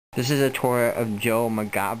This is a tour of Joe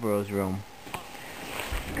Magabro's room.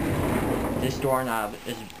 This doorknob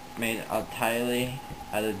is made entirely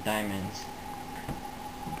out of diamonds.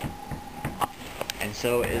 And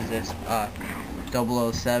so is this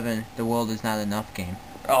 007, The World Is Not Enough game.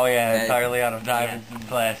 Oh yeah, entirely out of diamonds and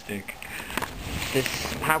plastic.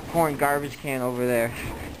 This popcorn garbage can over there,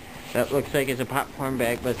 that looks like it's a popcorn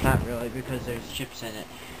bag, but it's not really because there's chips in it.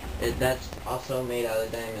 That's also made out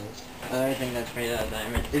of diamonds. Another thing that's made out of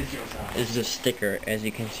diamonds is the sticker. As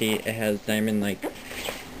you can see, it has diamond-like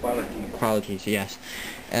qualities. Yes,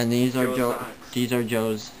 and these are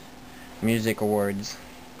Joe's music awards.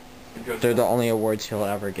 They're the only awards he'll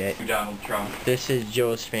ever get. Donald Trump. This is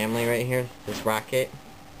Joe's family right here. This rocket.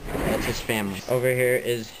 That's his family. Over here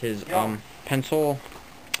is his pencil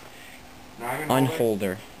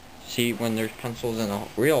unholder. See, when there's pencils in a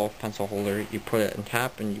real pencil holder, you put it on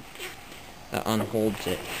top and that unholds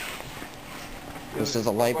it. This is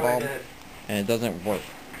a light bulb, and it doesn't work.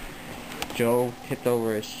 Joe tipped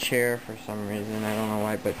over his chair for some reason, I don't know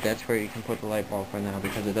why, but that's where you can put the light bulb for now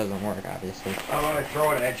because it doesn't work, obviously. I'm going to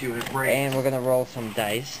throw it at you and break. And we're going to roll some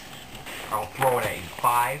dice. I'll throw it at you.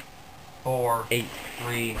 5, 4, 8,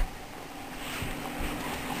 3.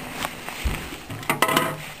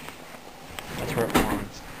 That's where it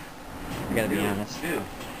belongs. I gotta be honest. Dude.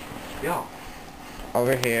 Yo.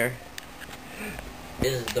 Over here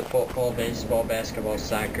is the football, baseball, basketball,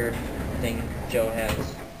 soccer thing Joe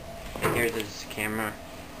has. And here's his camera.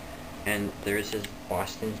 And there's his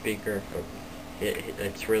Boston speaker.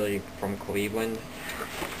 It's really from Cleveland.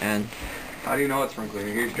 And How do you know it's from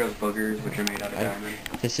Cleveland? Here's Joe's boogers, which are made out of diamond.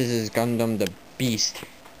 this is his Gundam, the Beast.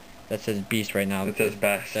 That says Beast right now. It says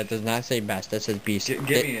best. That does not say best. That says Beast. Give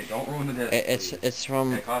me it. Don't ruin the disc. It's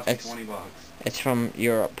from. It cost me $20. It's from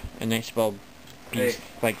Europe, and they spell Beast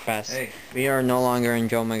like best. Hey. We are no longer in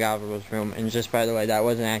Joe Magabro's room, and just by the way, that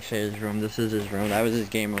wasn't actually his room. This is his room. That was his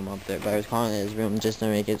game room up there, but I was calling it his room just to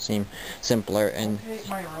make it seem simpler. And Don't take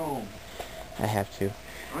my room. I have to.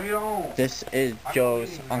 No, you don't. This is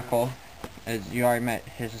Joe's uncle. As you already met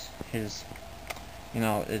his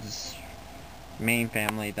main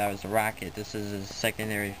family. That was the rocket. This is his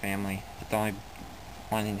secondary family. The only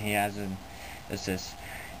one he has is this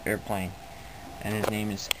airplane, and his name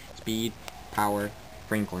is Speed Power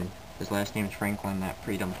Franklin. His last name is Franklin, not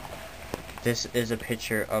Freedom. This is a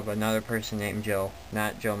picture of another person named Joe,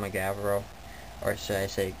 not Joe Magabro, or should I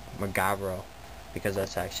say Magabro, because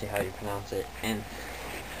that's actually how you pronounce it. And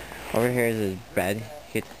over here is his bed.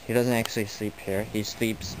 He doesn't actually sleep here. He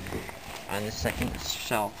sleeps on the second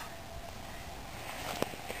shelf.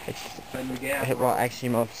 Well, actually,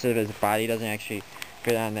 most of his body doesn't actually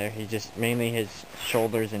fit on there. He just, mainly his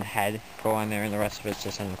shoulders and head go on there, and the rest of it's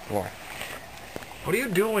just on the floor. What are you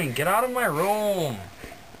doing? Get out of my room.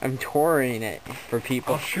 I'm touring it for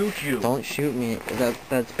people. I'll shoot you. Don't shoot me.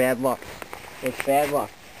 That's bad luck. It's bad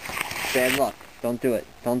luck. Bad luck. Don't do it.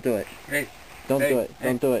 Don't do it. Hey. Don't do it.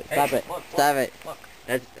 Don't do it. Stop it. Look, Stop it. Look.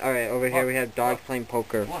 That's alright. Over here we have dogs playing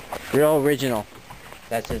poker. Look. Real original.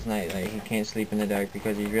 That's his night. Like, he can't sleep in the dark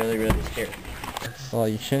because he's really, really scared. Well,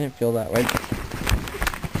 you shouldn't feel that way.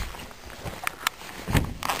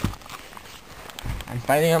 I'm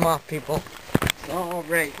fighting him off, people.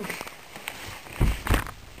 Alright.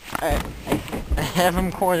 Alright. I have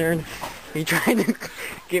him cornered. He tried to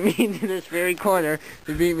get me into this very corner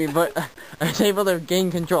to beat me, but I was able to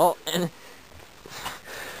gain control. And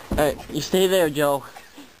alright, you stay there, Joe.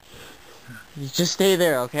 You just stay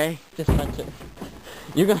there, okay? Just touch it.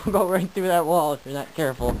 You're gonna go right through that wall if you're not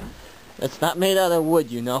careful. It's not made out of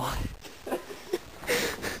wood, you know.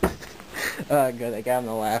 Oh, good, I got him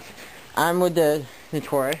to laugh. I'm with the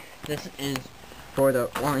tour. This is for the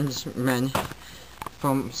orange men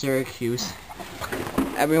from Syracuse.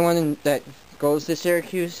 Everyone that goes to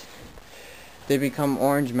Syracuse, they become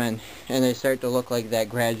orange men, and they start to look like that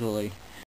gradually.